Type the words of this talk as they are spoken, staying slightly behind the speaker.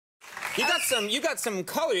You got some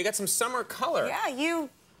color. You got some summer color. Yeah, you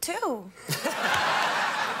too.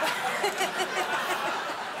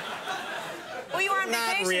 Well, you were on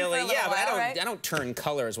vacation Not really. For a little while, but I don't turn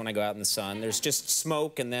colors when I go out in the sun. There's just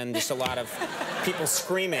smoke and then just a lot of people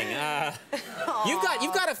screaming. You've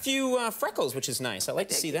got a few freckles, which is nice. I like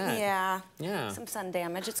to see that. Yeah. Yeah. Some sun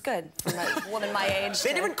damage. It's good for a woman my age.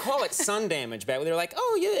 They didn't call it sun damage back. They were like,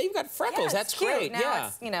 oh, yeah, you've got freckles. Yeah, That's cute. great. Now yeah.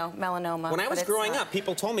 It's, you know, melanoma. When I was growing up,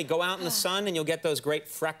 people told me go out in the sun and you'll get those great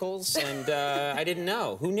freckles, and I didn't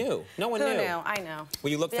know. Who knew? No one knew. Who knew? I know. Well,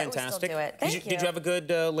 you look Yeah, fantastic. We still do it. Thank you. Did you have a good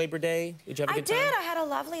Labor Day? Did you have a good time? I did. I had a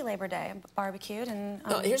lovely Labor Day. Barbecued and.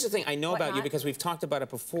 Here's the thing. I know about you because we've talked about it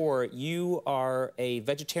before. You are a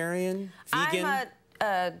vegetarian, vegan. I'm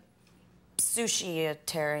a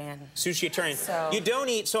sushi-tarian. Sushi-tarian. So you don't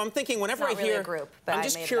eat. So I'm thinking whenever I hear, a group, but I'm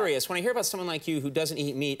just curious. When I hear about someone like you who doesn't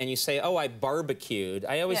eat meat, and you say, "Oh, I barbecued,"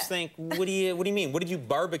 I always think, "What do you mean? What did you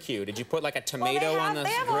barbecue? Did you put like a tomato on the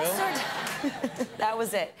grill?" All sorts that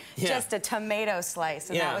was it. Yeah. Just a tomato slice,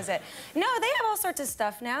 and that was it. No, they have all sorts of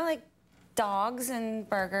stuff now, like dogs and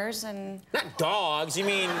burgers and. Not dogs. You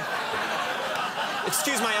mean?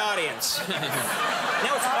 Excuse my audience.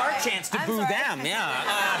 Now it's our chance to boo them.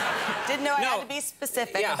 Yeah. Didn't know I had to be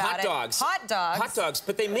specific about hot it. dogs. Hot dogs. Hot dogs,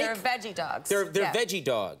 but they make... They're veggie dogs. They're veggie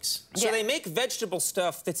dogs. So they make vegetable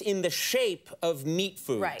stuff that's in the shape of meat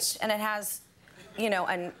foods. Right, and it has, you know,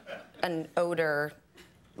 an odor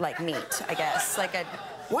like meat, I guess, like a.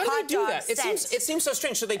 Why do they do that? Scent. It seems so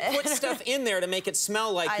strange. So they put stuff in there to make it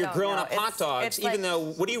smell like you're grilling up hot dogs, even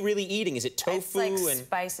though, what are you really eating? Is it tofu? It's like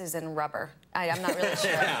spices and rubber. I'm not really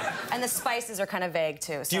sure. And the spices are kind of vague,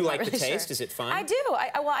 too. So do you like the taste? Is it fun? I do.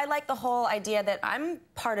 Well, I like the whole idea that I'm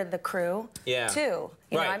part of the crew, too.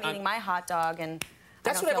 You know, I'm eating my hot dog, and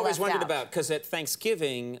that's what I've always wondered about, because at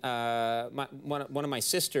Thanksgiving, one of my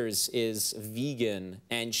sisters is vegan,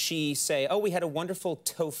 and she say, oh, we had a wonderful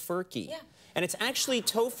tofurkey. Yeah. And it's actually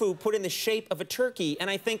tofu put in the shape of a turkey. And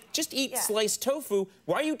I think, just eat sliced tofu.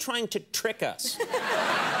 Why are you trying to trick us?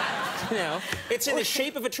 You know, it's in the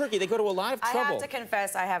shape of a turkey. They go to a lot of trouble. I have to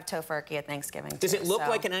confess, I have tofurkey at Thanksgiving, too. Does it look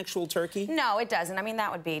like an actual turkey? No, it doesn't. I mean,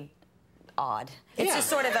 that would be odd. It's just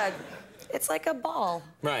sort of a... It's like a ball.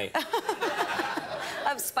 Right.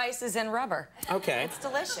 Of spices and rubber. Okay. It's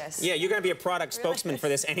delicious. Yeah, you're going to be a product spokesman for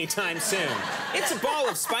this anytime soon. It's a ball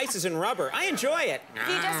of spices and rubber. I enjoy it. If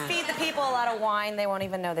you just feed the people a lot of wine, they won't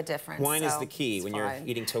even know the difference. Wine is the key when you're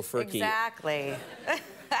eating tofurkey. Exactly.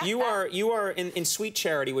 You are in Sweet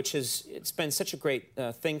Charity, which it's been such a great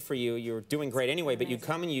thing for you. You're doing great anyway, but you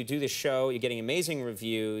come and you do this show, you're getting amazing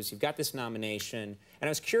reviews, you've got this nomination, and I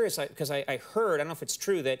was curious, because I heard, I don't know if it's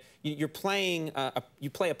true, that you play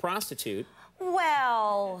a prostitute.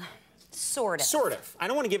 Well, sort of. Sort of. I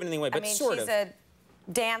don't want to give anything away, but sort of. She's a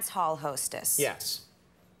dance hall hostess. Yes.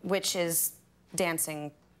 Which is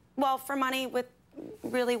dancing, well, for money with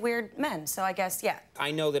really weird men, so I guess, yeah.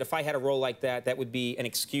 I know that if I had a role like that, that would be an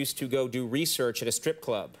excuse to go do research at a strip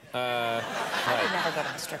club. I would never go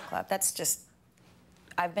to a strip club. That's just...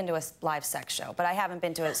 I've been to a live sex show, but I haven't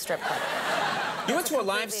been to a strip club. You went to a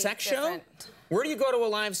live sex show? Where do you go to a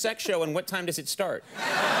live sex show, and what time does it start?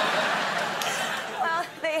 Well,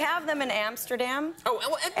 they have them in Amsterdam. Oh,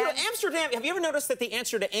 well, Amsterdam, have you ever noticed that the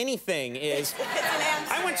answer to anything is...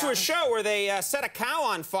 I went to a show where they set a cow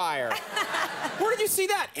on fire. Where did you see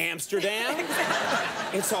that? Amsterdam.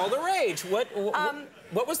 It's all the rage. What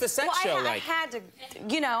was the sex show like? I had to,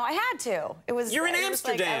 you know, I had to. It was. You're in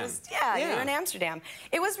Amsterdam. Yeah, you're in Amsterdam.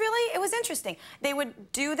 It was interesting. They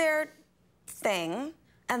would do their thing,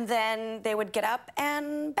 and then they would get up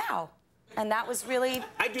and bow. And that was really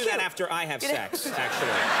I do that after I have sex,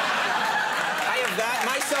 actually. I have that.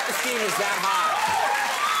 My self-esteem is that high.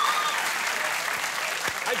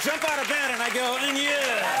 I jump out of bed and I go, and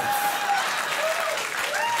yeah.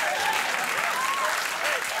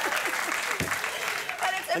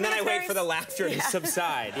 And then I wait for the laughter to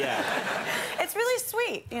subside, It's really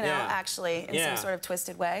sweet, you know, actually, in some sort of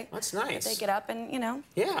twisted way. That's nice. They get up and, you know,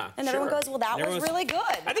 and sure. everyone goes, well, that was really good.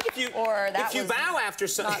 I think if you bow after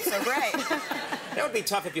something... Not so great. That would be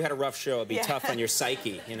tough if you had a rough show. It'd be tough on your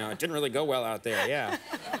psyche. You know, it didn't really go well out there,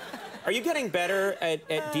 Are you getting better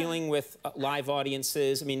at dealing with live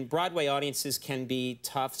audiences? I mean, Broadway audiences can be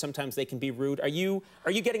tough. Sometimes they can be rude. Are you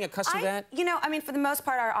getting accustomed to that? You know, I mean, for the most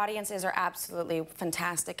part, our audiences are absolutely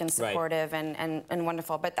fantastic and supportive and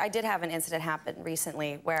wonderful. But I did have an incident happen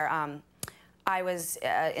recently where I was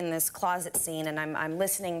in this closet scene, and I'm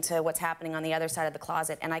listening to what's happening on the other side of the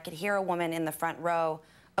closet, and I could hear a woman in the front row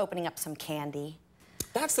opening up some candy.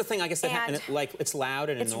 That's the thing, I guess, like, it's loud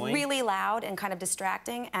and annoying. It's really loud and kind of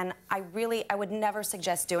distracting, and I would never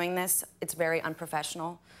suggest doing this. It's very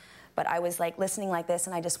unprofessional. but I was like listening like this,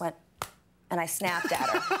 and I just went, and I snapped at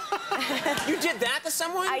her. You did that to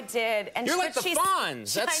someone? I did. And you're like the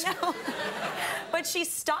Fonz. That's... I know. But she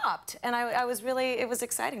stopped, and I was really, it was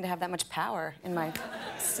exciting to have that much power in my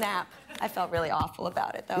snap. I felt really awful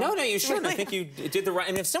about it, though. No, you shouldn't. I think you did the right...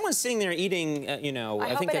 I mean, if someone's sitting there eating, you know, I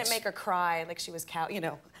think hope I didn't make her cry like she was you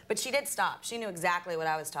know. But she did stop. She knew exactly what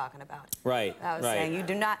I was talking about. Right, I was saying, you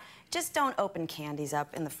do not... Just don't open candies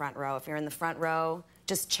up in the front row. If you're in the front row,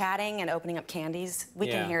 just chatting and opening up candies, we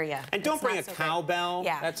can hear you. And don't bring a cowbell.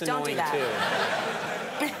 Yeah, that's don't annoying, do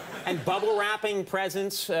that. too. And bubble wrapping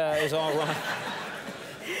presents is all wrong.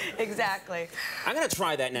 Exactly. I'm going to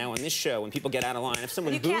try that now on this show when people get out of line. If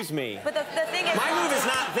someone boos me... But the thing is... My move is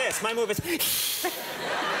not this. My move is...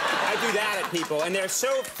 I do that at people, and they're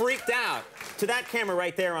so freaked out. To that camera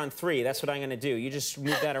right there on 3, that's what I'm going to do. You just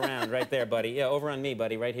move that around right there, buddy. Yeah, over on me,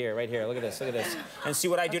 buddy. Right here, right here. Look at this, look at this. And see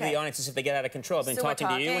what I do to the audience is if they get out of control. I've been talking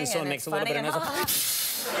to you, and someone makes a little bit of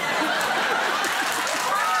noise.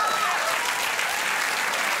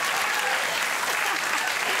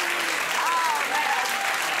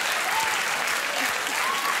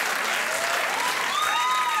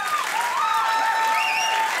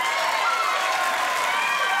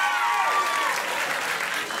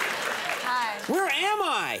 Where am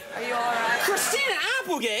I? Are you all right? Christina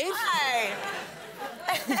Applegate! Hi!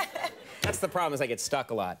 That's the problem, is I get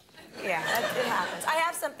stuck a lot. Yeah, it happens. I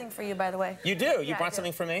have something for you, by the way. You do? You brought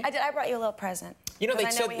something for me? I did. I brought you a little present. You know, they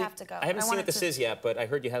said we have to go. I haven't seen what this is yet, but I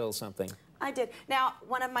heard you had a little something. I did. Now,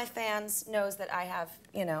 one of my fans knows that I have,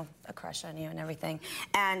 you know, a crush on you and everything.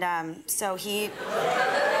 And so he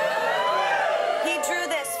drew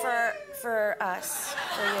this for us,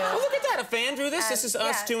 for you. Oh, look at that. A fan drew this? This is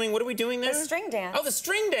us doing... What are we doing there? The string dance. Oh, the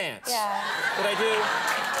string dance. Yeah. Did I do...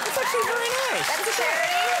 It's actually very nice. That's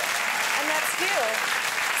charity, and that's you.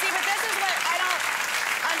 See, but this is what I don't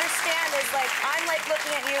understand is, like, I'm, like,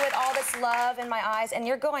 looking at you with all this love in my eyes, and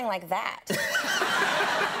you're going like that.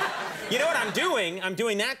 You know what I'm doing? I'm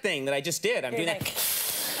doing that thing that I just did. I'm doing that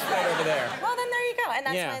right over there. Well, then there you go, and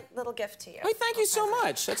that's my little gift to you. Hey, thank you so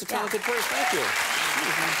much. That's a talented person. Thank you.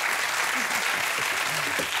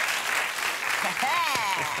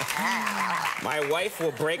 My wife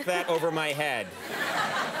will break that over my head.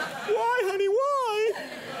 Why, honey,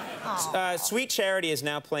 why? Sweet Charity is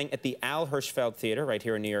now playing at the Al Hirschfeld Theater right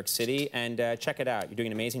here in New York City, and check it out. You're doing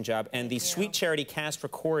an amazing job. And the Sweet Charity cast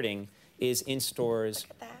recording is in stores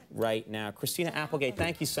right now. Christina Applegate,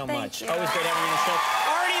 thank you so much. Always great having you on the show.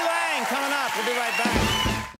 Artie Lang coming up. We'll be right back.